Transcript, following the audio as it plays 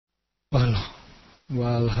Well,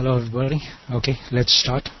 hello everybody. Okay, let's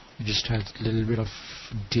start. We just had a little bit of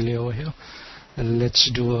delay over here.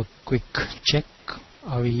 Let's do a quick check.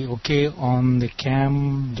 Are we okay on the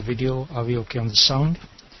cam, the video? Are we okay on the sound?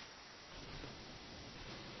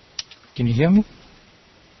 Can you hear me?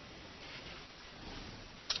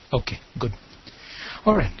 Okay, good.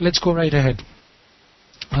 Alright, let's go right ahead.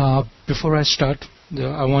 Before I start,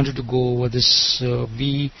 I wanted to go over this.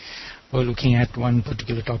 We were looking at one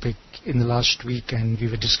particular topic in the last week, and we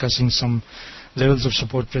were discussing some levels of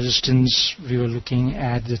support resistance. We were looking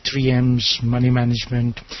at the 3Ms, money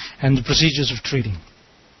management, and the procedures of trading.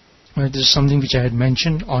 This is something which I had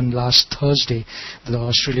mentioned on last Thursday. The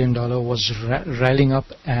Australian dollar was rallying up,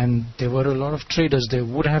 and there were a lot of traders. There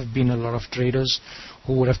would have been a lot of traders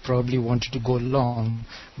who would have probably wanted to go long,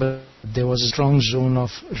 but there was a strong zone of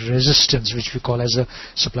resistance, which we call as a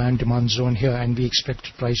supply and demand zone here, and we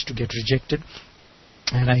expected price to get rejected.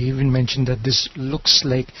 And I even mentioned that this looks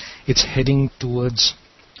like it's heading towards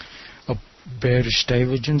a bearish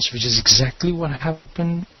divergence, which is exactly what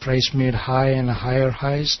happened. Price made high and higher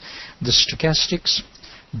highs. The stochastics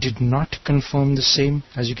did not confirm the same.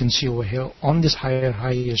 As you can see over here, on this higher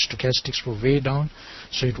high, stochastics were way down,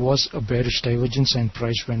 so it was a bearish divergence and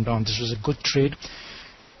price went down. This was a good trade.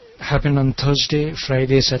 Happened on Thursday,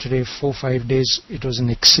 Friday, Saturday, 4-5 days. It was an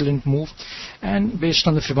excellent move, and based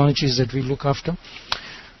on the Fibonacci's that we look after,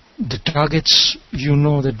 the targets, you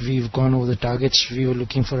know that we've gone over the targets. We were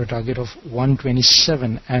looking for a target of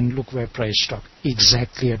 127, and look where price stopped,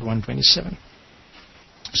 exactly at 127.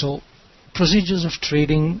 So procedures of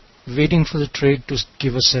trading: waiting for the trade to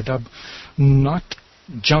give a setup, not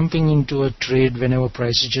jumping into a trade whenever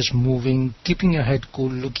price is just moving, keeping your head cool,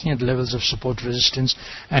 looking at levels of support resistance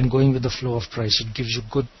and going with the flow of price. It gives you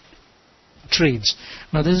good trades.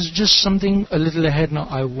 Now this is just something a little ahead. Now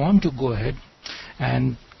I want to go ahead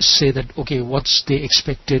and say that, okay, what's the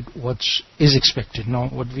expected, what is expected. Now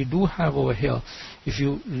what we do have over here, if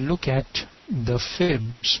you look at the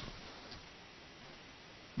fibs,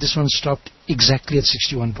 this one stopped exactly at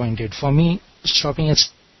 61.8. For me, stopping at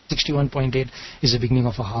 61.8 is the beginning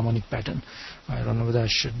of a harmonic pattern. I don't know whether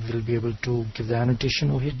will be able to give the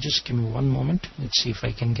annotation over here. Just give me one moment. Let's see if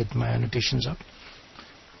I can get my annotations up.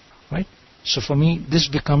 Right. So for me, this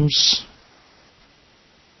becomes.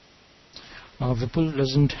 Now Whipple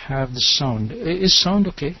doesn't have the sound. Is sound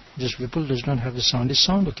okay? Just Whipple does not have the sound. Is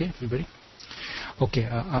sound okay, everybody? Okay.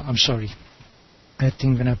 I'm sorry. I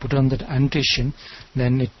think when I put on that annotation,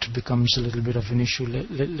 then it becomes a little bit of an issue.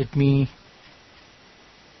 Let me.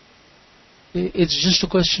 It's just a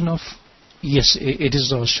question of, yes, it is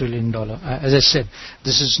the Australian dollar. As I said,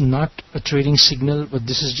 this is not a trading signal, but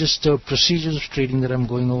this is just the procedures of trading that I'm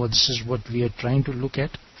going over. This is what we are trying to look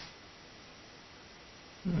at.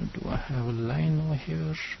 Do I have a line over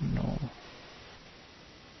here? No.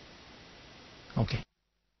 Okay.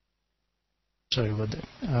 Sorry about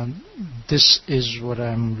that. This is what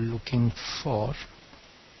I'm looking for.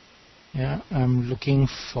 Yeah, I'm looking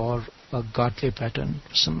for a Gartley pattern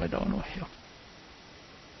somewhere down over here.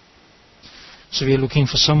 So we are looking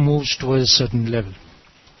for some moves towards a certain level.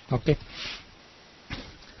 Okay.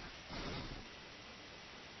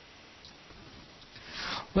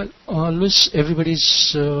 Well, always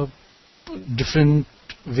everybody's different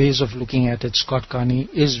ways of looking at it. Scott Carney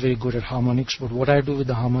is very good at harmonics, but what I do with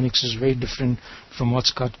the harmonics is very different from what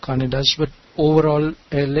Scott Carney does. But overall,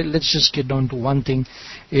 let's just get down to one thing: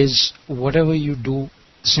 is whatever you do,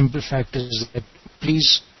 the simple fact is that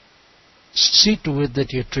please see to it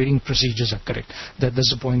that your trading procedures are correct.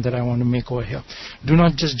 That's the point that I want to make over here. Do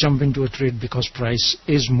not just jump into a trade because price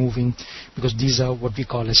is moving, because these are what we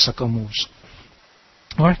call as sucker moves.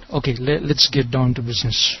 Alright, okay, let's get down to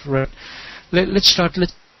business. Right. Let's take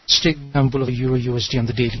the example of Euro USD on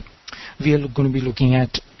the daily. We are going to be looking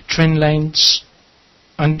at trend lines,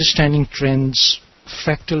 understanding trends,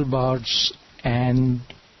 fractal bars, and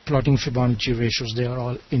plotting Fibonacci ratios. They are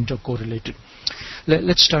all intercorrelated.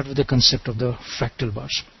 Let's start with the concept of the fractal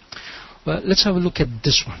bars. Well, let's have a look at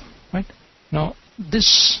this one. Right now,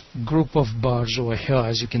 this group of bars over here,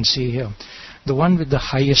 as you can see here, the one with the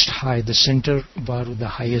highest high, the center bar with the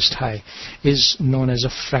highest high, is known as a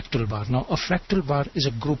fractal bar. Now a fractal bar is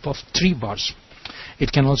a group of 3 bars.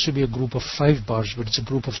 It can also be a group of 5 bars, but it's a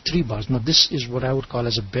group of 3 bars. Now this is what I would call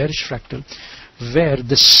as a bearish fractal, where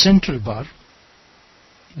the central bar,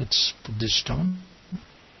 let's put this down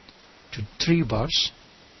to 3 bars,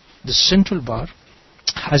 the central bar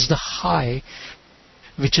has the high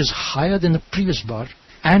which is higher than the previous bar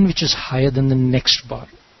and which is higher than the next bar.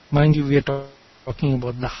 Mind you, we are talking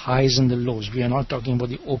about the highs and the lows. We are not talking about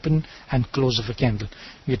the open and close of a candle.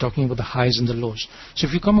 We are talking about the highs and the lows. So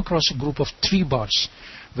if you come across a group of 3 bars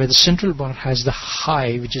where the central bar has the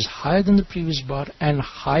high which is higher than the previous bar and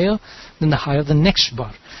higher than the high of the next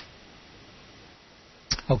bar.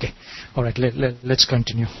 Okay, alright, let's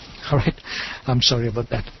continue. Alright, I'm sorry about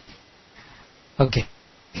that. Okay,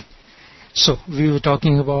 so we were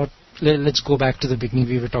talking about, let's go back to the beginning.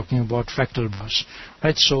 We were talking about fractal bars,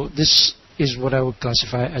 right? So this is what I would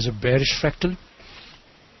classify as a bearish fractal,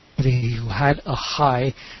 where you had a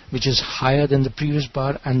high which is higher than the previous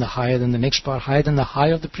bar and the higher than the next bar, higher than the high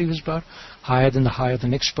of the previous bar, higher than the high of the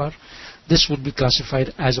next bar. This would be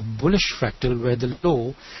classified as a bullish fractal, where the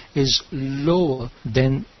low is lower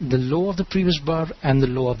than the low of the previous bar and the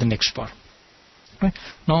low of the next bar. Right?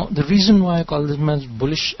 Now the reason why I call them as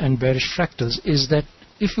bullish and bearish fractals is that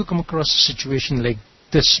if you come across a situation like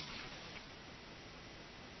this,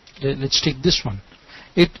 let's take this one,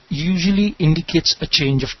 it usually indicates a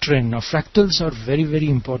change of trend. Now fractals are very, very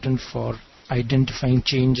important for identifying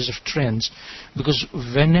changes of trends, because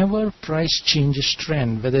whenever price changes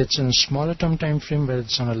trend, whether it's in a smaller term time frame, whether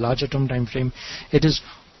it's on a larger term time frame, it is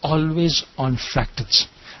always on fractals.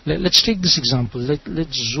 Let's take this example.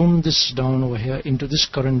 Let's zoom this down over here into this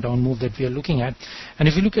current down move that we are looking at, and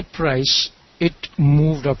if you look at price, it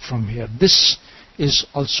moved up from here. This is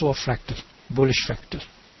also a fractal, bullish fractal.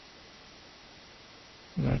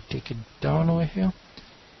 I'm going to take it down over here.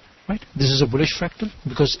 Right? This is a bullish fractal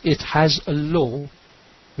because it has a low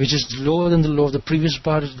which is lower than the low of the previous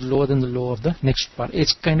bar, is lower than the low of the next bar.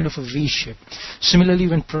 It's kind of a V shape. Similarly,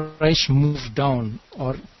 when price moved down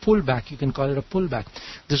or pullback, you can call it a pullback,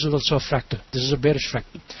 this is also a fractal. This is a bearish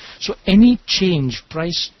fractal. So any change,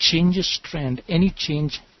 price changes trend, any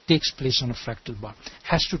change takes place on a fractal bar,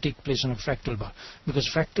 has to take place on a fractal bar, because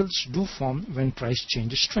fractals do form when price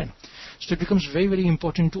changes trend. So it becomes very, very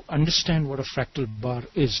important to understand what a fractal bar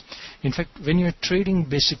is. In fact, when you're trading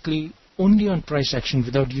basically only on price action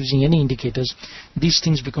without using any indicators, these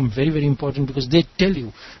things become very, very important, because they tell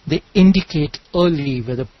you, they indicate early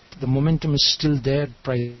whether the momentum is still there,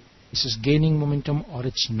 price is gaining momentum or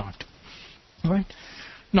it's not. Alright,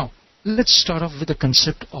 now let's start off with the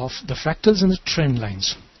concept of the fractals and the trend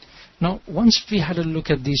lines. Now once we had a look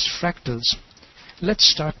at these fractals,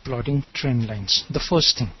 let's start plotting trend lines. The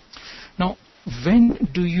first thing, now when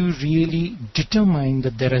do you really determine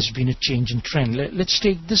that there has been a change in trend? Let's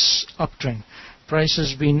take this uptrend. Price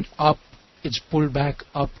has been up, it's pulled back,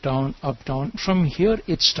 up, down, up, down. From here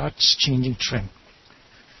it starts changing trend.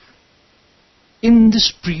 In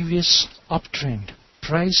this previous uptrend,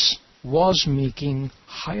 price was making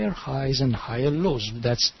higher highs and higher lows.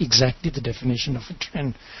 That's exactly the definition of a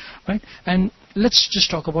trend, right? And let's just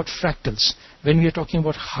talk about fractals. When we are talking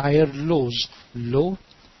about higher lows, low,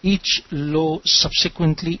 each low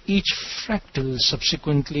subsequently, each fractal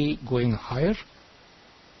subsequently going higher.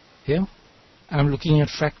 Here I'm looking at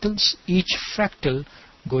fractals, each fractal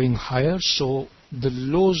going higher, so the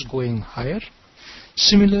lows going higher.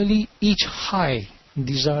 Similarly, each high,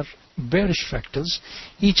 these are bearish fractals,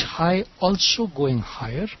 each high also going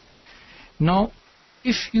higher. Now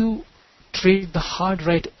if you trade the hard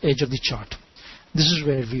right edge of the chart, this is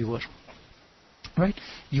where we were, right?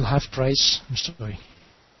 You have price,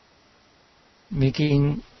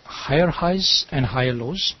 making higher highs and higher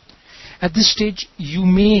lows. At this stage you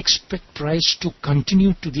may expect price to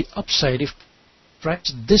continue to the upside. If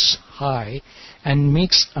price this high and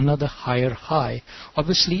makes another higher high,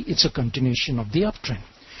 obviously it's a continuation of the uptrend.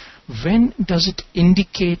 When does it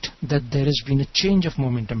indicate that there has been a change of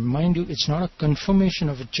momentum? Mind you, it's not a confirmation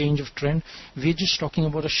of a change of trend, we're just talking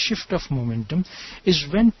about a shift of momentum, is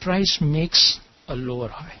when price makes a lower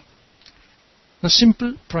high. Now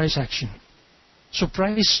simple price action. So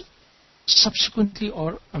price subsequently,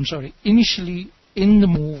 or initially in the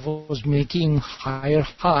move was making higher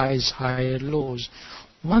highs, higher lows.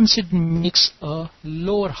 Once it makes a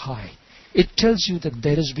lower high, it tells you that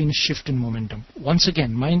there has been a shift in momentum. Once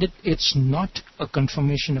again, mind it, it's not a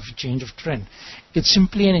confirmation of a change of trend. It's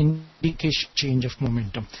simply an indication of change of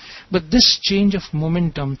momentum. But this change of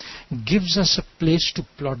momentum gives us a place to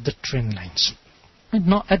plot the trend lines. And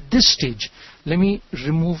now at this stage, let me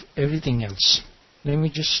remove everything else. Let me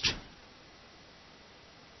just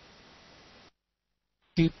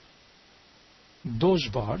keep those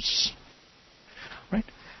bars, right?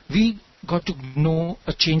 We got to know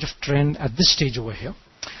a change of trend at this stage over here,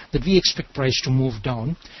 that we expect price to move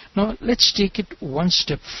down. Now let's take it one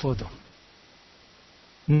step further.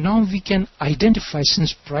 Now we can identify,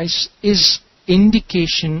 since price is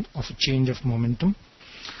indication of a change of momentum,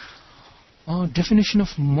 definition of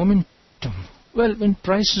momentum. Well, when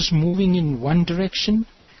price is moving in one direction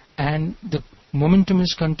and the momentum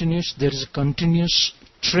is continuous, there is a continuous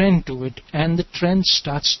trend to it, and the trend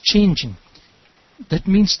starts changing. That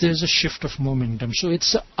means there's a shift of momentum. So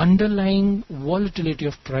it's the underlying volatility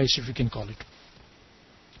of price, if you can call it.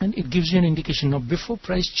 And it gives you an indication. Now, before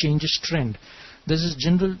price changes trend, there's a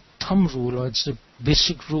general thumb rule, or it's a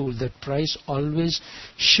basic rule, that price always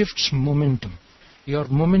shifts momentum. Your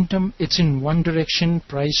momentum, it's in one direction,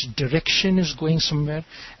 price direction is going somewhere,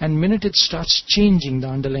 and minute it starts changing the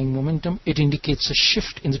underlying momentum, it indicates a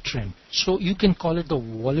shift in the trend. So you can call it the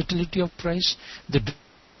volatility of price, the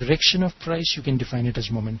direction of price, you can define it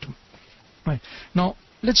as momentum. Right. Now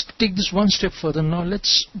let's take this one step further. Now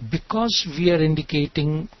because we are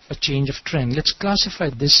indicating a change of trend, let's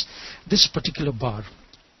classify this particular bar.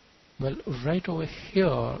 Well, right over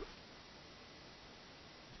here,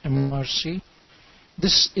 MRC,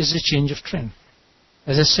 this is a change of trend.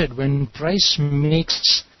 As I said, when price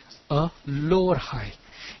makes a lower high,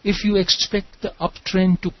 if you expect the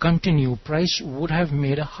uptrend to continue, price would have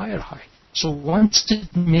made a higher high. So once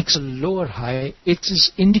it makes a lower high, it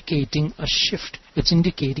is indicating a shift. It's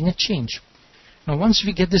indicating a change. Now once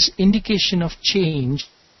we get this indication of change,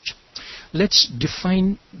 let's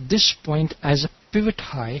define this point as a pivot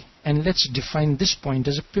high, and let's define this point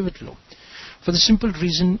as a pivot low. For the simple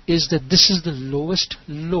reason is that this is the lowest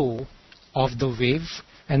low of the wave,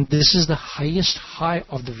 and this is the highest high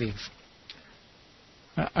of the wave.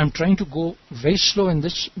 I'm trying to go very slow in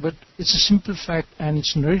this, but it's a simple fact, and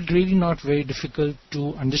it's really not very difficult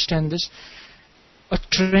to understand this. A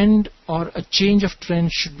trend or a change of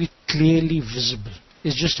trend should be clearly visible.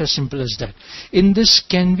 It's just as simple as that. In this,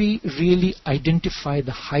 can we really identify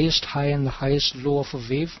the highest high and the highest low of a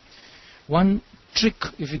wave? One trick,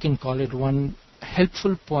 if you can call it, one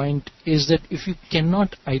helpful point is that if you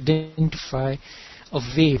cannot identify a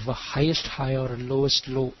wave, a highest high or a lowest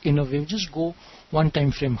low in a wave, just go one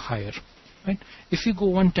time frame higher. Right? If you go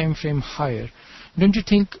one time frame higher, don't you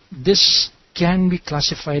think this can be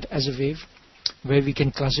classified as a wave, where we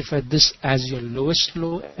can classify this as your lowest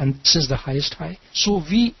low and this is the highest high? So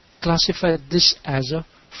we classify this as a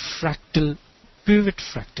fractal, pivot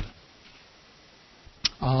fractal.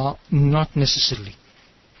 Not necessarily.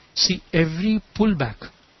 See, every pullback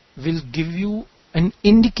will give you an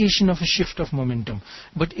indication of a shift of momentum,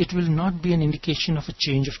 but it will not be an indication of a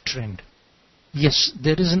change of trend. Yes,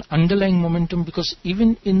 there is an underlying momentum, because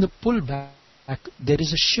even in the pullback there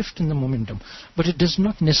is a shift in the momentum, but it does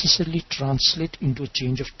not necessarily translate into a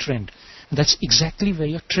change of trend. That's exactly where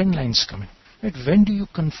your trend lines come in. Right? When do you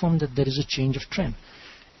confirm that there is a change of trend?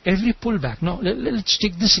 Every pullback. Now let's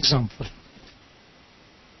take this example.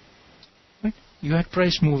 Right? You had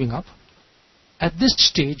price moving up. At this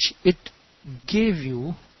stage, it gave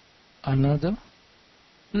you another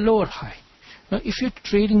lower high. Now, if you're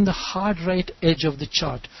trading the hard right edge of the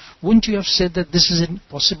chart, wouldn't you have said that this is a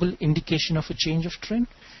possible indication of a change of trend?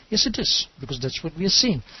 Yes, it is, because that's what we are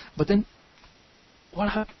seeing. But then, what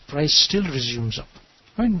happens? Price still resumes up.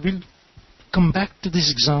 Right? We'll come back to this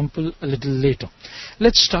example a little later.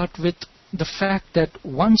 Let's start with the fact that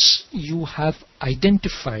once you have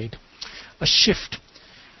identified a shift,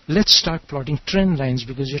 let's start plotting trend lines,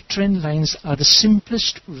 because your trend lines are the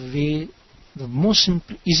simplest way, the most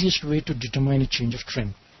simple, easiest way to determine a change of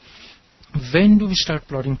trend. When do we start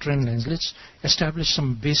plotting trend lines? Let's establish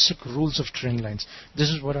some basic rules of trend lines. This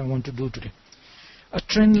is what I want to do today. A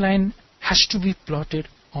trend line has to be plotted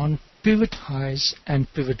on pivot highs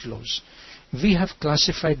and pivot lows. We have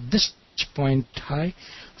classified this point high.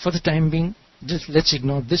 For the time being, let's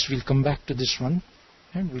ignore this. We'll come back to this one,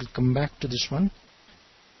 and we'll come back to this one.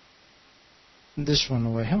 This one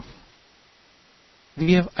over here.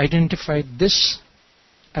 We have identified this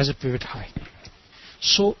as a pivot high.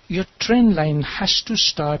 So your trend line has to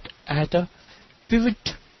start at a pivot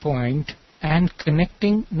point and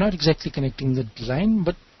connecting, not exactly connecting the line,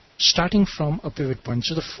 but starting from a pivot point.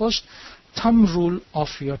 So the first thumb rule of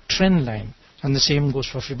your trend line, and the same goes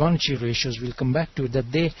for Fibonacci ratios, we'll come back to it,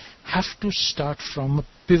 that they have to start from a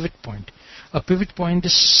pivot point. A pivot point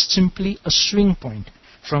is simply a swing point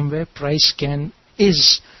from where price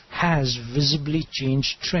has visibly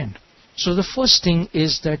changed trend. So the first thing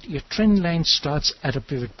is that your trend line starts at a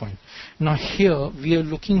pivot point. Now here we are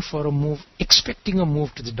looking for a move, expecting a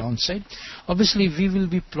move to the downside. Obviously we will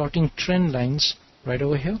be plotting trend lines right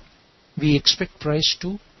over here. We expect price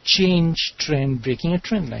to change trend, breaking a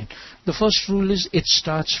trend line. The first rule is it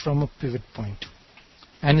starts from a pivot point,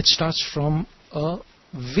 and it starts from a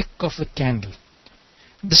wick of a candle.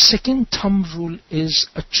 The second thumb rule is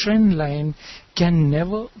a trend line can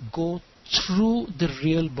never go through the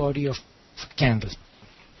real body of a candle.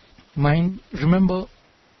 Mind, remember,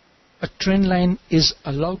 a trend line is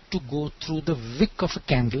allowed to go through the wick of a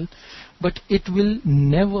candle, but it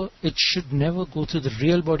should never go through the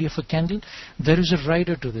real body of a candle. There is a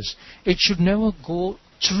rider to this. It should never go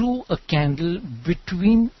through a candle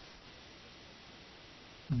between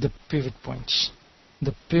the pivot points,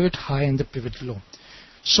 the pivot high and the pivot low.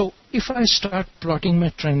 So if I start plotting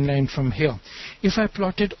my trend line from here, if I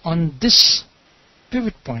plot it on this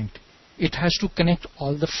pivot point, it has to connect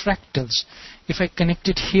all the fractals. If I connect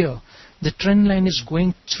it here, the trend line is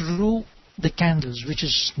going through the candles, which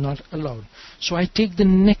is not allowed. So I take the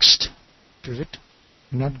next pivot,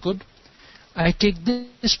 not good. I take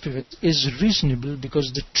this pivot, is reasonable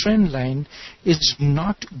because the trend line is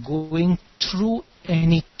not going through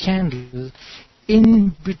any candle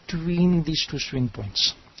in between these two swing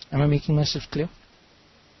points. Am I making myself clear?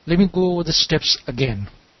 Let me go over the steps again.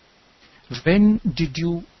 When did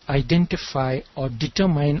you identify or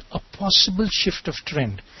determine a possible shift of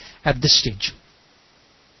trend at this stage?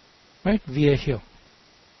 Right, we are here.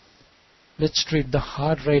 Let's trade the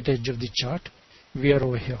hard right edge of the chart. We are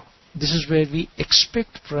over here. This is where we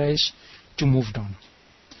expect price to move down.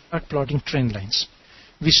 Start plotting trend lines.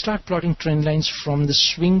 We start plotting trend lines from the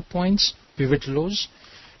swing points, pivot lows.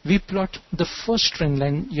 We plot the first trend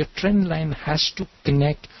line. Your trend line has to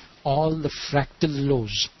connect all the fractal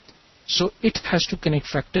lows. So it has to connect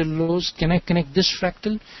fractal lows. Can I connect this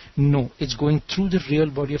fractal? No, it's going through the real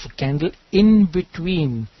body of a candle in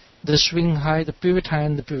between the swing high, the pivot high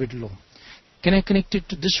and the pivot low. Can I connect it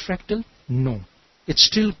to this fractal? No, it's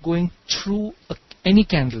still going through any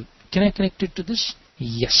candle. Can I connect it to this?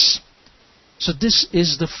 Yes. So this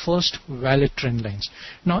is the first valid trend lines.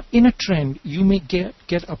 Now in a trend, you may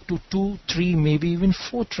get up to 2, 3, maybe even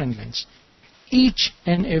 4 trend lines. Each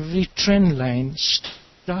and every trend line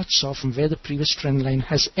starts off from where the previous trend line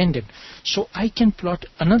has ended. So I can plot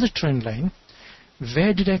another trend line.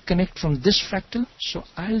 Where did I connect from this fractal? So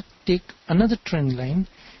I'll take another trend line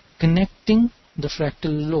connecting the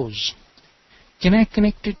fractal lows. Can I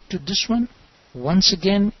connect it to this one? Once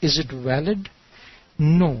again, is it valid?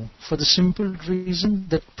 No, for the simple reason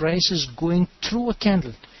that price is going through a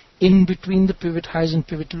candle in between the pivot highs and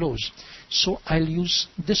pivot lows. So I'll use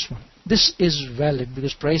this one. This is valid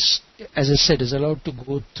because price, as I said, is allowed to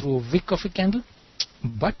go through a wick of a candle,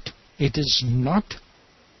 but it is not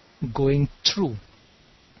going through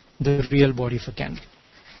the real body of a candle.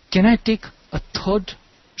 Can I take a third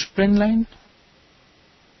trend line?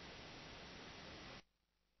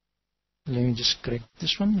 Let me just correct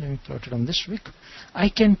this one. Let me plot it on this wick. I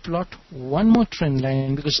can plot one more trend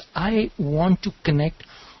line because I want to connect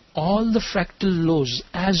all the fractal lows,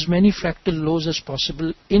 as many fractal lows as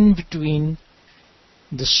possible in between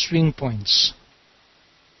the swing points.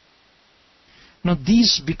 Now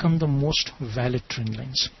these become the most valid trend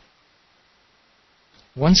lines.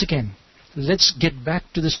 Once again, let's get back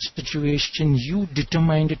to the situation you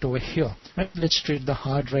determined it over here. Right? Let's trade the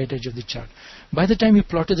hard right edge of the chart. By the time you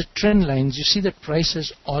plotted the trend lines, you see that price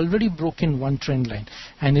has already broken one trend line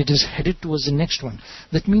and it is headed towards the next one.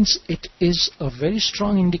 That means it is a very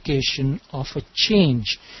strong indication of a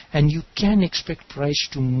change and you can expect price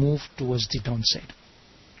to move towards the downside.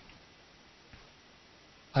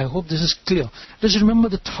 I hope this is clear. Let's remember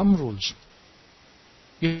the thumb rules.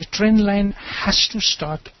 Your trend line has to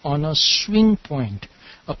start on a swing point,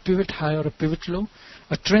 a pivot high or a pivot low.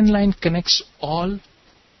 A trend line connects all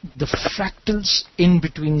the fractals in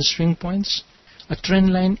between the swing points. A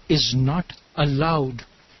trend line is not allowed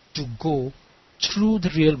to go through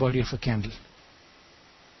the real body of a candle.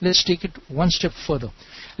 Let's take it one step further.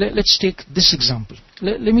 Let's take this example.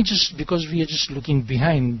 Let me just, because we are just looking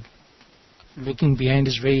behind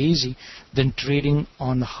is very easy than trading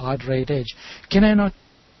on the hard right edge. Can I not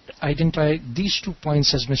identify these 2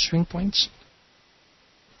 points as my swing points?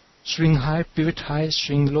 Swing high,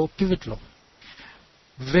 swing low, pivot low.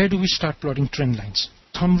 Where do we start plotting trend lines?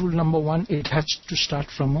 Thumb rule number 1, it has to start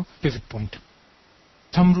from a pivot point.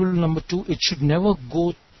 Thumb rule number 2, it should never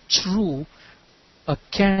go through a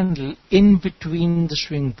candle in between the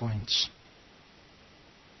swing points.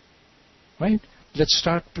 Right? Let's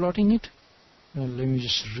start plotting it. Let me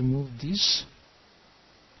just remove these.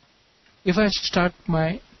 If I start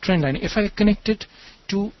my trend line, if I connect it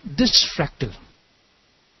to this fractal,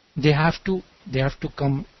 they have to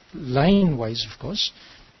come line wise, of course.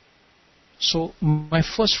 So my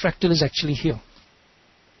first fractal is actually here.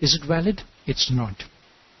 Is it valid? It's not.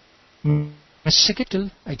 My second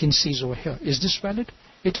fractal I can see is over here. Is this valid?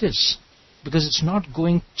 It is, because it's not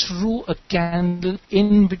going through a candle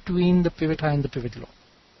in between the pivot high and the pivot low.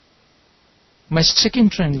 My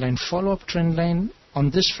second trend line, follow-up trend line on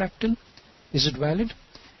this fractal, is it valid?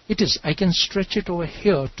 It is. I can stretch it over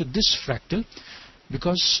here to this fractal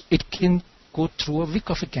because it can go through a wick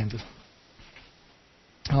of a candle.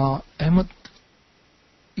 Ahmed,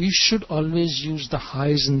 you should always use the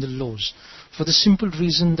highs and the lows for the simple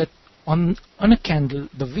reason that on a candle,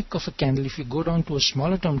 the wick of a candle, if you go down to a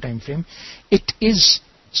smaller term time frame, it is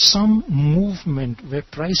some movement where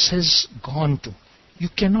price has gone to. You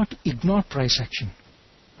cannot ignore price action.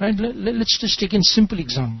 Right? Let's just take a simple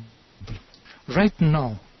example. Right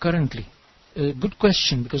now, currently, good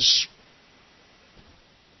question, because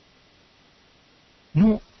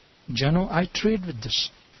no, Jano, I trade with this.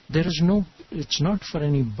 There is no, it's not for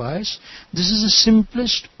any bias. This is the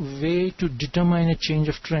simplest way to determine a change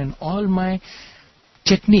of trend. All my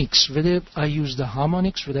techniques, whether I use the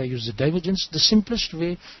harmonics, whether I use the divergence, the simplest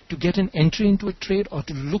way to get an entry into a trade or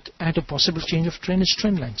to look at a possible change of trend is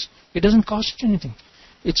trend lines. It doesn't cost you anything.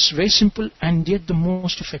 It's very simple and yet the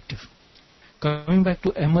most effective. Coming back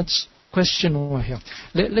to Ahmed's question over here.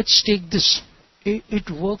 Let's take this. It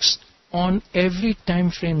works on every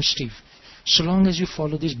time frame, Steve. So long as you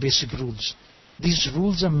follow these basic rules. These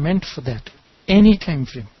rules are meant for that. Any time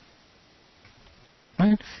frame.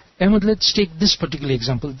 Right? Ahmed, let's take this particular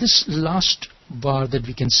example. This last bar that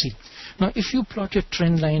we can see. Now, if you plot your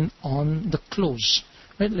trend line on the close,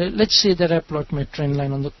 right? Let's say that I plot my trend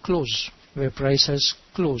line on the close, where price has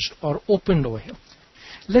closed or opened over here.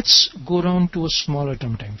 Let's go down to a smaller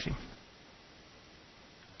term time frame.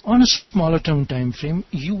 On a smaller term time frame,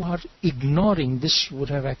 you are ignoring, this would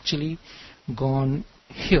have actually gone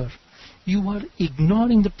here. You are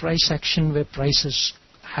ignoring the price action where prices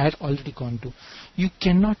had already gone to. You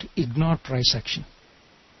cannot ignore price action.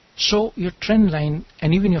 So your trend line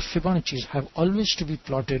and even your Fibonacci's have always to be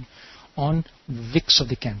plotted on wicks of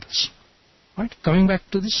the candles. Right? Coming back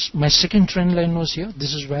to this, my second trend line was here.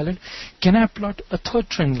 This is valid. Can I plot a third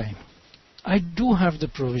trend line? I do have the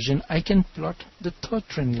provision. I can plot the third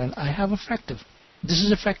trend line. I have a fractal. This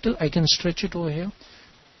is a fractal. I can stretch it over here.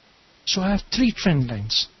 So I have three trend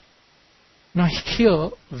lines. Now here,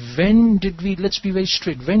 when did we, let's be very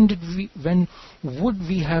straight, when would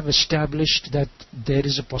we have established that there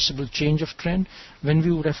is a possible change of trend? When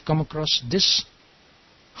we would have come across this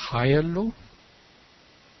higher low,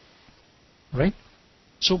 right?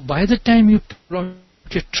 So by the time you plot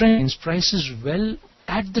your trends, price is well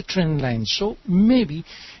at the trend line. So maybe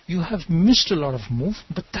you have missed a lot of move,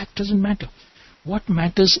 but that doesn't matter. What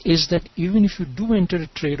matters is that even if you do enter a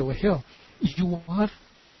trade over here, you are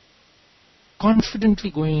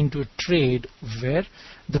confidently going into a trade where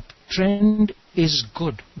the trend is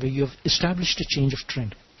good, where you have established a change of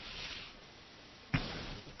trend.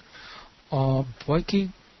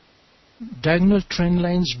 Boyki, diagonal trend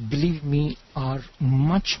lines, believe me, are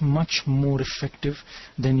much more effective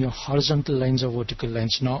than your horizontal lines or vertical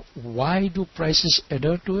lines. Now, why do prices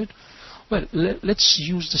adhere to it? Well, let's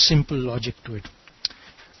use the simple logic to it.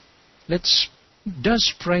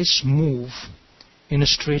 Does price move in a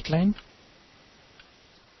straight line?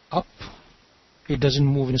 Up? It doesn't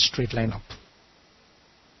move in a straight line up.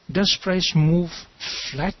 Does price move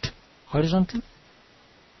flat, horizontal?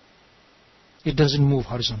 It doesn't move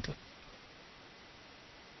horizontal.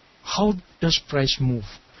 How does price move?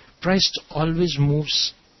 Price always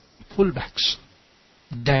moves pullbacks,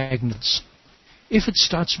 diagonals. If it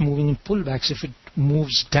starts moving in pullbacks, if it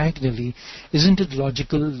moves diagonally, isn't it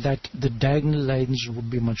logical that the diagonal lines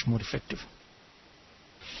would be much more effective?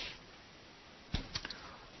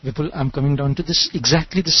 Vipul, I'm coming down to this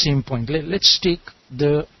exactly the same point. Let's take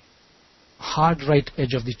the hard right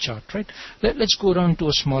edge of the chart, right? Let's go down to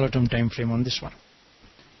a smaller term time frame on this one.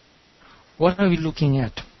 What are we looking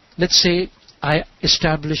at? Let's say I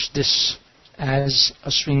established this as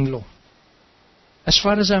a swing low. As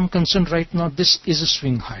far as I'm concerned right now, this is a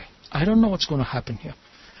swing high. I don't know what's going to happen here.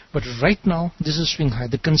 But right now, this is a swing high.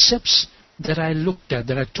 The concepts that I looked at,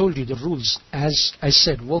 that I told you, the rules, as I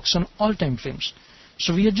said, works on all time frames.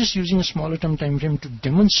 So we are just using a smaller term time frame to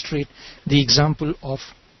demonstrate the example of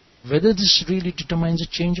whether this really determines a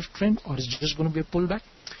change of trend or is just going to be a pullback.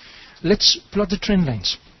 Let's plot the trend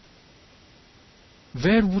lines.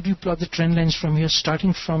 Where would you plot the trend lines from here?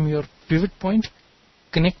 Starting from your pivot point,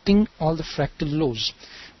 connecting all the fractal lows.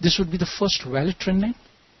 This would be the first valid trend line.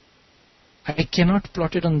 I cannot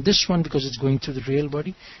plot it on this one because it's going through the real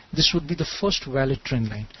body. This would be the first valid trend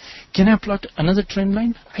line. Can I plot another trend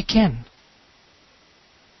line? I can.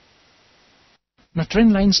 Now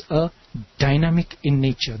trend lines are dynamic in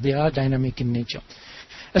nature. They are dynamic in nature.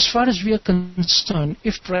 As far as we are concerned,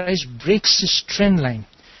 if price breaks this trend line,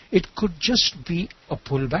 it could just be a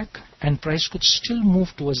pullback and price could still move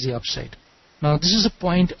towards the upside. Now this is a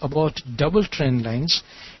point about double trend lines.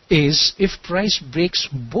 is if price breaks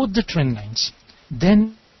both the trend lines,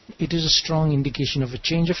 then it is a strong indication of a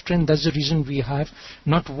change of trend. That's the reason we have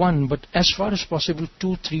not one, but as far as possible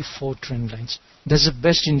 2, 3, 4 trend lines. That's the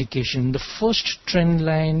best indication. The first trend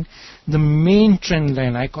line, the main trend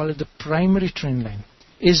line, I call it the primary trend line,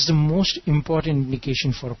 is the most important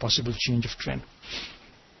indication for a possible change of trend.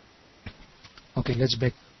 Okay, let's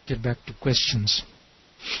get back to questions.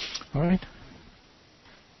 Alright.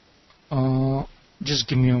 Just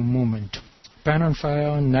give me a moment. Pan on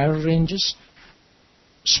fire, narrow ranges.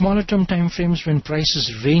 Smaller term time frames, when price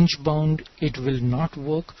is range bound, it will not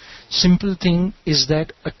work. Simple thing is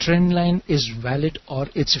that a trend line is valid or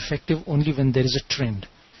it's effective only when there is a trend.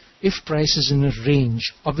 If price is in a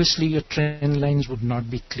range, obviously your trend lines would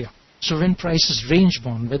not be clear. So when price is range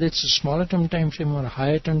bound, whether it's a smaller term time frame or a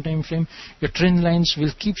higher term time frame, your trend lines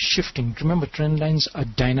will keep shifting. Remember, trend lines are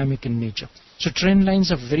dynamic in nature. So trend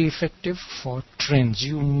lines are very effective for trends.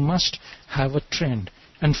 You must have a trend.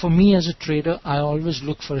 And for me as a trader, I always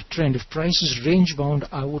look for a trend. If price is range bound,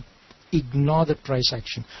 I would ignore the price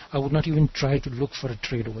action. I would not even try to look for a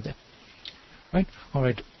trade over there. Right?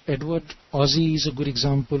 Alright, Edward, Aussie is a good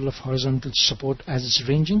example of horizontal support as it's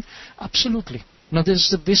ranging. Absolutely. Now there's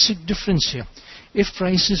the basic difference here. If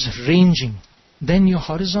price is ranging, then your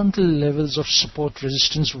horizontal levels of support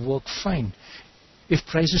resistance work fine. If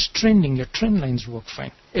price is trending, your trend lines work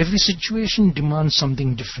fine. Every situation demands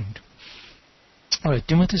something different. Alright,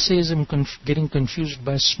 Timothy says I'm getting confused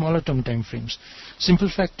by smaller term time frames. Simple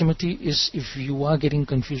fact, Timothy, is if you are getting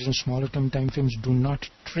confused on smaller term time frames, do not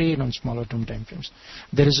trade on smaller term time frames.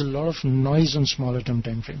 There is a lot of noise on smaller term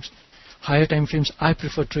time frames. Higher time frames, I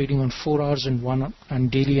prefer trading on 4 hours and 1 hour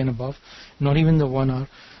and daily and above, not even the 1 hour.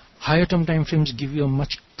 Higher term time frames give you a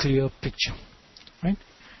much clearer picture. Right?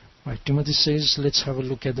 Alright, Timothy says let's have a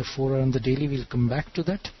look at the 4 hour and the daily. We'll come back to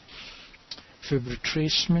that. Fib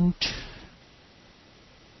retracement.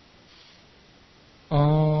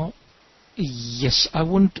 Yes, I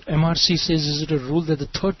wouldn't. MRC says, is it a rule that the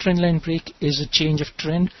third trend line break is a change of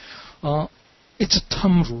trend? It's a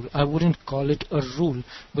thumb rule. I wouldn't call it a rule,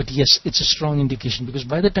 but yes, it's a strong indication, because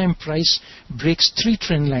by the time price breaks 3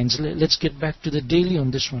 trend lines, let's get back to the daily on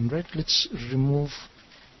this one, right? Let's remove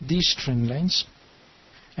these trend lines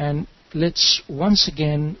and let's once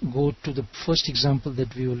again go to the first example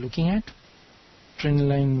that we were looking at. Trend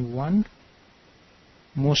line 1.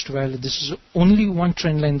 Most valid. This is only one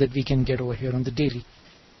trend line that we can get over here on the daily.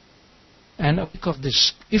 And a pick of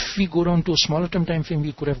this, if we go down to a smaller term time frame,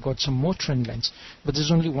 we could have got some more trend lines, but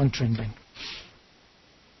there's only one trend line.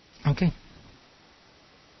 Okay.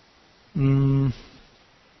 On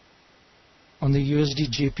the USD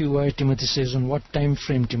JPY, Timothy says, on what time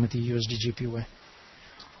frame, Timothy, USD JPY?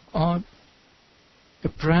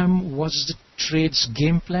 Abraham, what's the trade's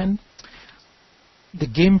game plan? The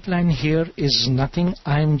game plan here is nothing.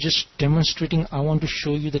 I am just demonstrating. I want to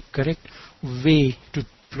show you the correct way to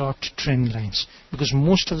plot trend lines, because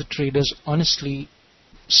most of the traders honestly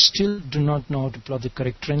still do not know how to plot the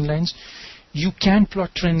correct trend lines. You can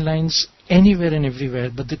plot trend lines anywhere and everywhere,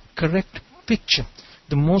 but the correct picture,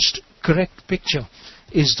 the most correct picture,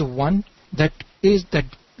 is the one that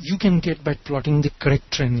you can get by plotting the correct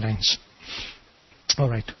trend lines.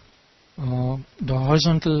 Alright, the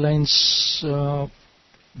horizontal lines,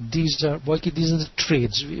 these are the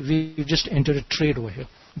trades. We just entered a trade over here.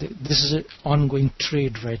 This is an ongoing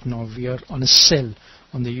trade right now. We are on a sell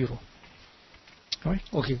on the euro. Alright,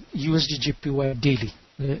 okay, USD JPY daily.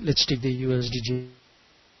 Let's take the USD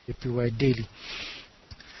JPY daily.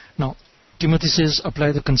 Now, Timothy says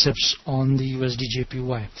apply the concepts on the USD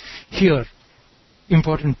JPY. Here,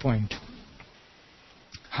 important point.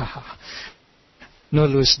 Haha. No,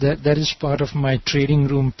 Louis, that is part of my trading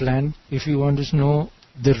room plan. If you want to know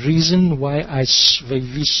the reason why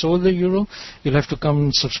we sold the euro, you'll have to come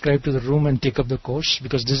and subscribe to the room and take up the course,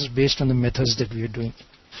 because this is based on the methods that we are doing.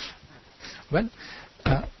 Well,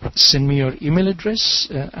 send me your email address.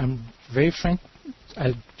 I'm very frank.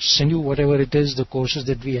 I'll send you whatever it is, the courses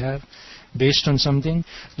that we have based on something.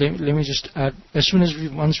 Let me just add, as soon as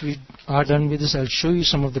once we are done with this, I'll show you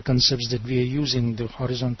some of the concepts that we are using, the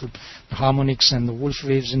horizontal, the harmonics and the wolf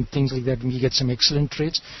waves and things like that. We get some excellent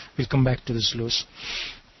trades. We'll come back to this, Louis.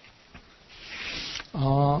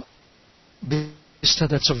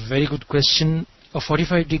 That's a very good question. A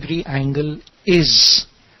 45-degree angle is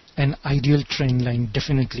an ideal trend line,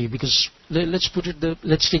 definitely, because let's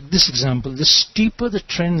take this example. The steeper the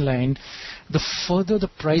trend line, the further the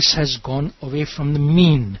price has gone away from the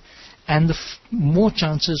mean, and the more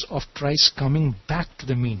chances of price coming back to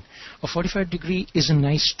the mean. A 45-degree is a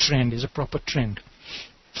nice trend, is a proper trend.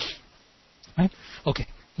 Right? Okay,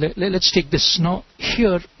 Let's take this. Now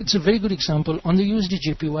here, it's a very good example on the USD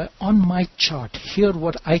JPY on my chart. Here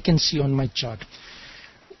what I can see on my chart.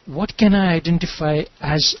 What can I identify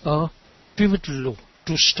as a pivotal low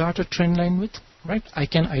to start a trend line with? Right? I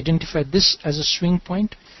can identify this as a swing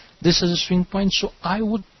point, this as a swing point. So I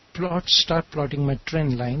would start plotting my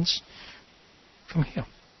trend lines from here.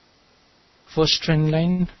 First trend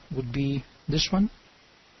line would be this one.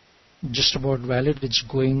 Just about valid. It's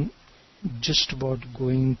going just about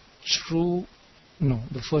going through. No,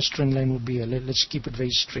 the first trend line would be here. Let's keep it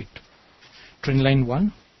very straight. Trend line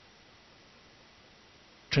 1,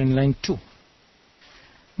 trend line 2.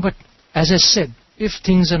 But as I said, if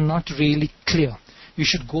things are not really clear, you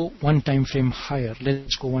should go one time frame higher.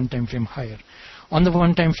 Let's go one time frame higher. On the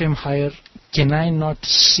one time frame higher, can I not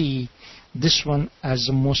see this one as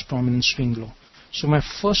the most prominent swing low? So my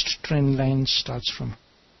first trend line starts from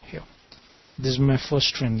here. This is my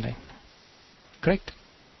first trend line. Correct?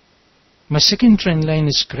 My second trend line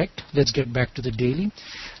is correct. Let's get back to the daily.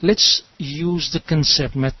 Let's use the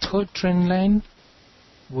concept. My third trend line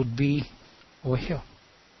would be over here.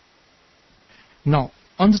 Now,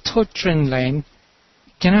 on the third trend line,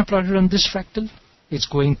 can I plot it on this fractal? It's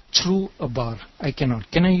going through a bar. I cannot.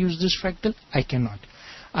 Can I use this fractal? I cannot.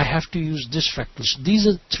 I have to use this fractal. So these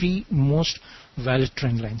are the three most valid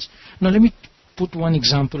trend lines. Now let me put one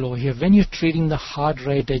example over here. When you're trading the hard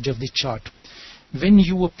right edge of the chart, when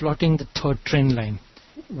you were plotting the third trend line,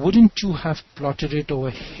 wouldn't you have plotted it over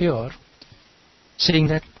here saying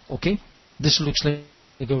that, okay, this looks like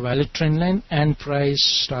a valid trend line and price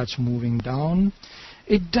starts moving down?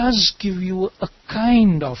 It does give you a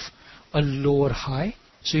kind of a lower high.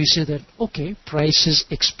 So you say that, okay, price is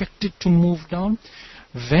expected to move down.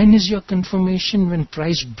 When is your confirmation? When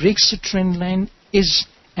price breaks the trend line is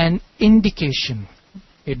an indication.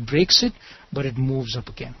 It breaks it, but it moves up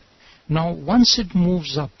again. Now, once it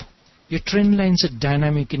moves up, your trend lines are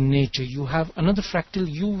dynamic in nature. You have another fractal,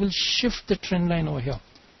 you will shift the trend line over here.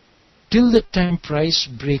 Till the time price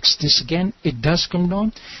breaks this again, it does come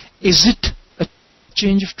down. Is it a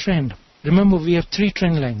change of trend? Remember, we have three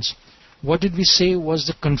trend lines. What did we say was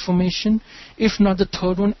the confirmation? If not the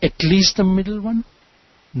third one, at least the middle one.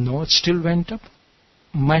 No, it still went up.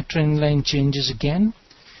 My trend line changes again.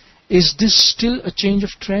 Is this still a change of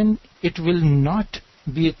trend? It will not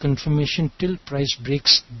be a confirmation till price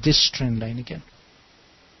breaks this trend line again.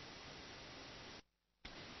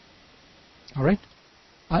 Alright?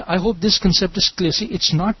 I hope this concept is clear. See,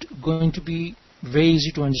 it's not going to be very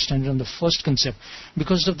easy to understand it on the first concept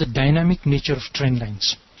because of the dynamic nature of trend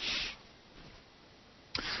lines.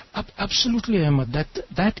 Absolutely, Ahmed.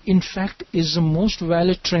 That in fact is the most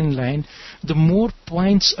valid trend line. The more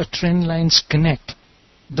points a trend lines connect,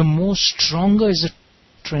 the more stronger is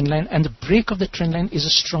a trend line, and the break of the trend line is a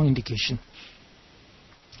strong indication.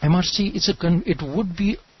 MRC, it would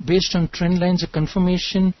be based on trend lines. A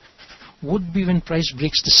confirmation would be when price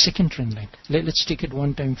breaks the second trend line. Let's take it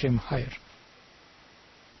one time frame higher.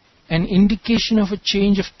 An indication of a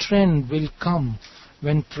change of trend will come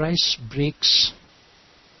when price breaks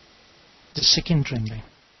the second trend line.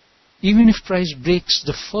 Even if price breaks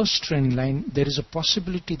the first trend line, there is a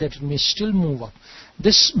possibility that it may still move up.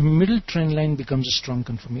 This middle trend line becomes a strong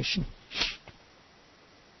confirmation.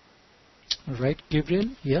 Alright, Gabriel?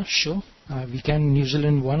 Yeah, sure. We can New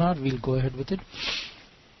Zealand 1 hour. We'll go ahead with it.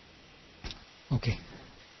 Okay.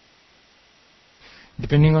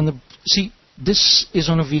 Depending on the... See, this is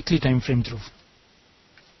on a weekly time frame through.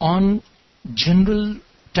 On general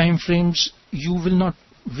time frames, you will not...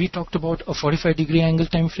 We talked about a 45-degree angle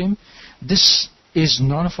time frame. This is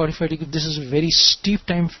not a 45-degree. This is a very steep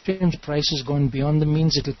time frame. The price has gone beyond the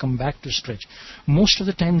means. It will come back to stretch. Most of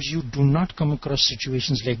the times you do not come across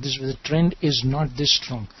situations like this where the trend is not this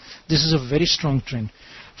strong. This is a very strong trend.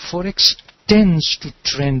 Forex tends to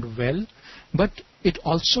trend well, but it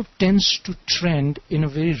also tends to trend in a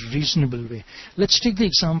very reasonable way. Let's take the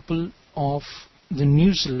example of the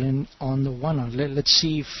New Zealand on the 1 hour. Let's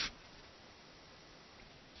see if...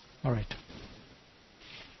 Alright.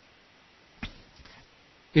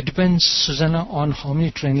 It depends, Susanna, on how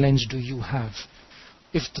many trend lines do you have.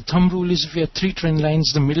 If the thumb rule is if you have 3 trend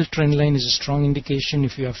lines, the middle trend line is a strong indication.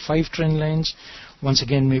 If you have 5 trend lines, once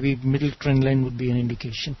again, maybe middle trend line would be an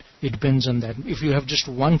indication. It depends on that. If you have just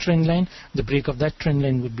one trend line, the break of that trend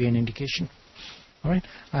line would be an indication. Alright,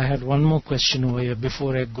 I had one more question over here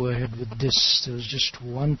before I go ahead with this. There was just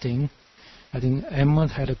one thing. I think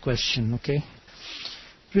Ahmed had a question, okay?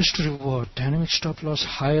 Risk to reward, dynamic stop loss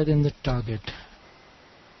higher than the target.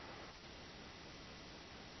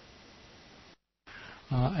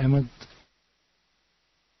 Ahmed,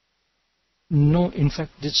 no, in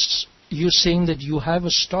fact, you're saying that you have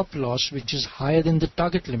a stop loss which is higher than the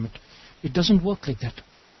target limit. It doesn't work like that.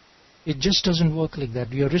 It just doesn't work like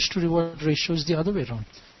that. Your risk to reward ratio is the other way around.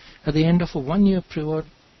 At the end of a 1 year period,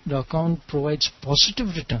 the account provides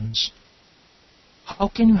positive returns. How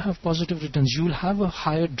can you have positive returns? You will have a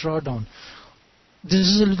higher drawdown. This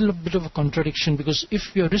is a little bit of a contradiction, because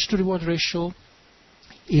if your risk to reward ratio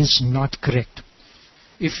is not correct,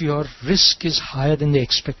 if your risk is higher than the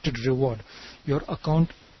expected reward, your account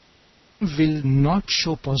will not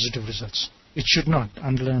show positive results. It should not,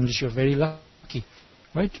 unless you're very lucky.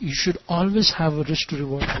 Right? You should always have a risk to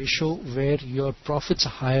reward ratio where your profits are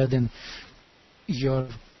higher than your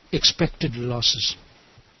expected losses.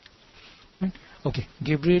 Right? Okay,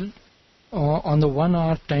 Gabriel, on the 1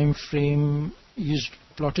 hour time frame, you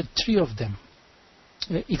plotted 3 of them.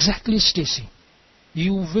 Exactly, Stacy.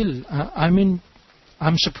 You will.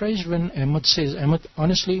 I'm surprised when Ahmed says, Ahmed,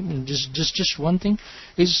 honestly, just one thing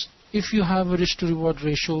is, if you have a risk to reward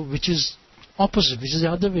ratio which is opposite, which is the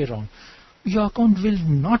other way around, your account will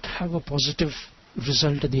not have a positive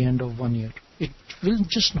result at the end of 1 year. It will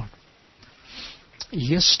just not.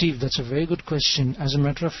 Yes, Steve, that's a very good question. As a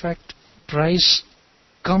matter of fact, price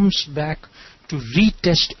comes back to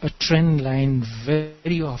retest a trend line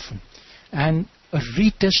very often. And a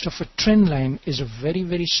retest of a trend line is a very,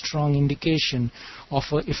 very strong indication of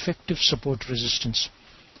an effective support resistance.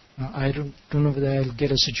 I don't know whether I'll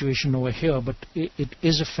get a situation over here, but it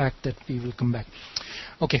is a fact that we will come back.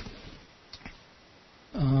 Okay.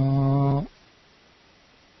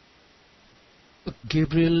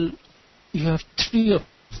 Gabriel, you have 3 of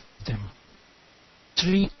them.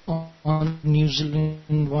 3 on New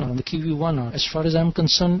Zealand 1, on the Kiwi 1 hour. As far as I'm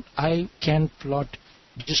concerned, I can plot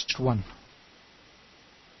just 1.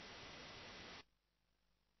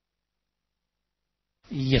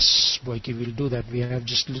 Yes, Boyke, we'll do that. We have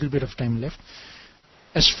just a little bit of time left.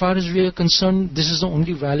 As far as we are concerned, this is the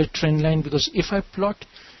only valid trend line, because if I plot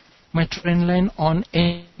my trend line on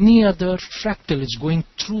any other fractal, it's going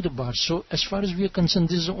through the bar. So as far as we are concerned,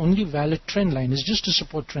 this is the only valid trend line. It's just a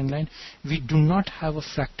support trend line. We do not have a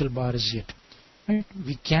fractal bar as yet. Right?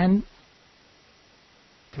 We can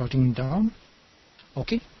plotting down.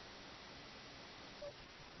 Okay.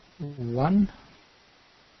 1.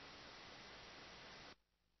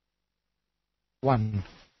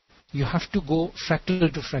 You have to go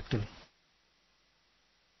fractal to fractal.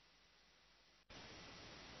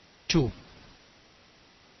 2.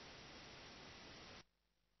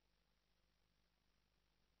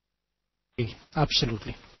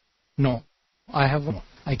 Absolutely. No, I have one more.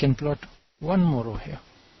 I can plot one more over here.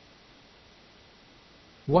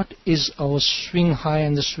 What is our swing high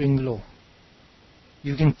and the swing low?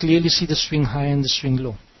 You can clearly see the swing high and the swing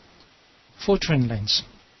low. 4 trend lines.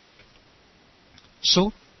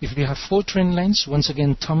 So, if we have 4 trend lines, once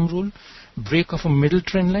again, thumb rule, break of a middle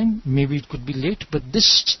trend line, maybe it could be late, but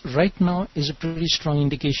this right now is a pretty strong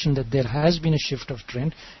indication that there has been a shift of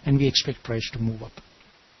trend and we expect price to move up.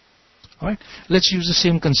 Alright, let's use the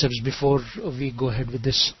same concepts before we go ahead with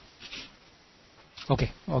this.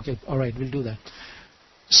 Okay, alright, we'll do that.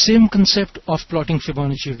 Same concept of plotting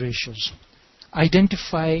Fibonacci ratios.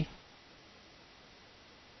 Identify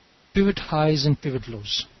pivot highs and pivot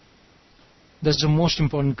lows. That's the most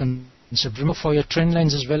important concept. Remember, for your trend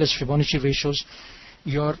lines as well as Fibonacci ratios,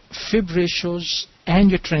 your Fib ratios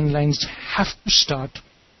and your trend lines have to start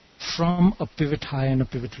from a pivot high and a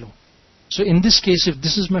pivot low. So in this case, if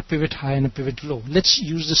this is my pivot high and a pivot low, let's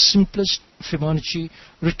use the simplest Fibonacci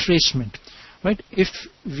retracement. Right? If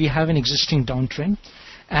we have an existing downtrend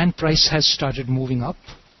and price has started moving up,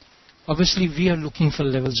 obviously we are looking for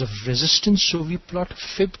levels of resistance, so we plot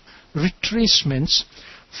Fib retracements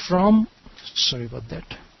from, sorry about that,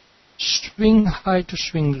 swing high to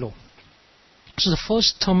swing low. So the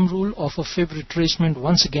first thumb rule of a Fib retracement,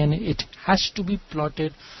 once again, it has to be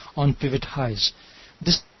plotted on pivot highs.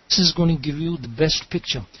 This is going to give you the best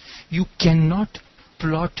picture. You cannot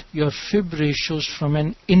plot your Fib ratios from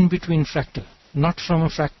an in-between fractal. Not from a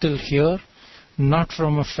fractal here, not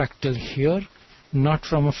from a fractal here, not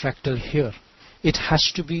from a fractal here. It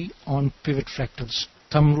has to be on pivot fractals.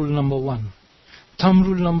 Thumb rule number 1. Thumb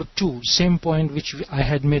rule number 2, same point which I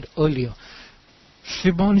had made earlier.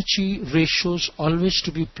 Fibonacci ratios always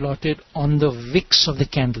to be plotted on the wicks of the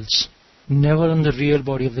candles, never on the real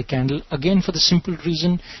body of the candle. Again, for the simple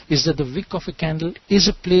reason is that the wick of a candle is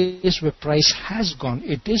a place where price has gone.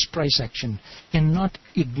 It is price action. You cannot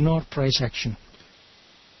ignore price action.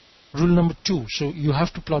 Rule number 2, so you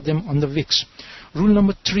have to plot them on the wicks. Rule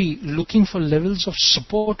number 3, looking for levels of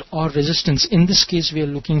support or resistance. In this case, we are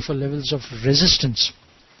looking for levels of resistance.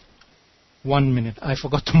 1 minute. I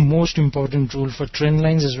forgot the most important rule for trend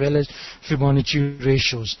lines as well as Fibonacci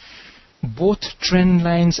ratios. Both trend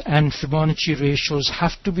lines and Fibonacci ratios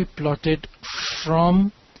have to be plotted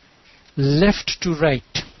from left to right.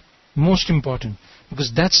 Most important,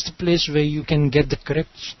 because that's the place where you can get the correct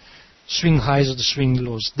swing highs or the swing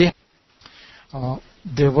lows.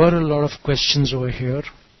 There were a lot of questions over here.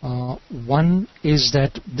 One is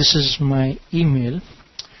that this is my email.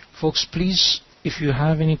 Folks, please, if you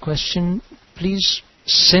have any question, please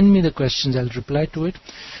send me the questions. I'll reply to it.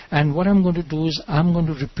 And what I'm going to do is I'm going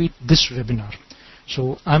to repeat this webinar.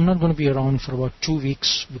 So I'm not going to be around for about 2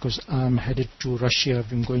 weeks because I'm headed to Russia. I've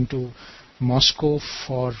been going to Moscow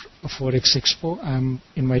for a Forex Expo. I'm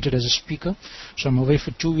invited as a speaker. So I'm away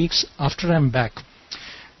for 2 weeks. After I'm back,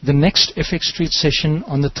 the next FX Street session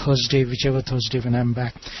on the Thursday, whichever Thursday when I'm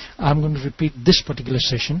back, I'm going to repeat this particular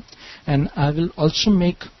session, and I will also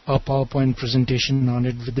make a PowerPoint presentation on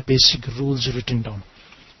it with the basic rules written down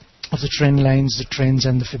of the trend lines, the trends,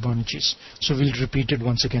 and the Fibonacci's. So we'll repeat it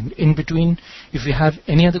once again. In between, if you have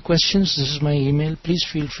any other questions, this is my email. Please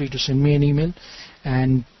feel free to send me an email,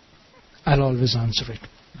 and I'll always answer it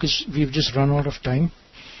because we've just run out of time.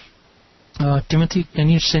 Timothy, can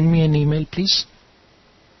you send me an email, please?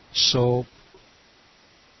 So,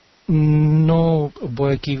 no,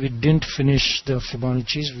 Boyaki, we didn't finish the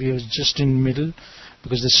Fibonacci's. We are just in middle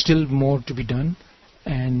because there's still more to be done,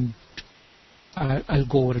 and I'll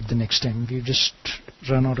go over it the next time. We've just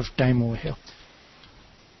run out of time over here.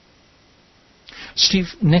 Steve,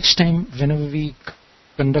 next time whenever we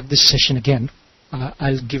conduct this session again,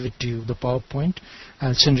 I'll give it to you, the PowerPoint.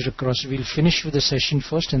 I'll send it across. We'll finish with the session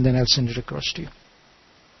first, and then I'll send it across to you.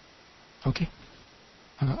 Okay?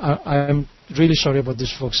 I'm really sorry about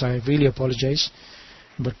this, folks. I really apologize,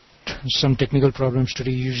 but some technical problems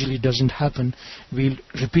today usually doesn't happen. We'll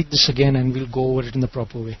repeat this again and we'll go over it in the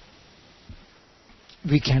proper way.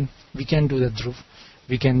 We can do that, Dhruv.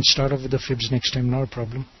 We can start off with the fibs next time, not a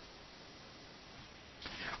problem.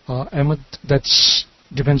 Ahmed, that's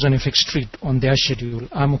depends on FX Street, on their schedule.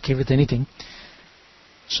 I'm okay with anything.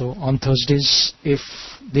 So on Thursdays, if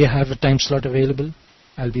they have a time slot available,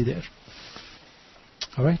 I'll be there.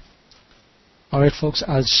 Alright folks,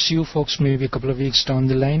 I'll see you folks maybe a couple of weeks down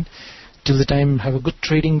the line. Till the time, have a good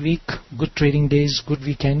trading week, good trading days, good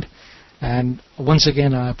weekend, and once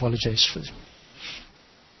again I apologize for this.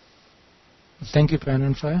 Thank you, Pan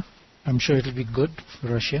and Fire. I'm sure it'll be good for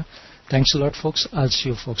Russia. Thanks a lot, folks. I'll see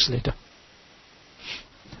you folks later.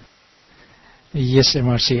 Yes,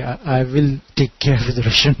 MRC, I will take care of the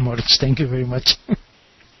Russian models. Thank you very much.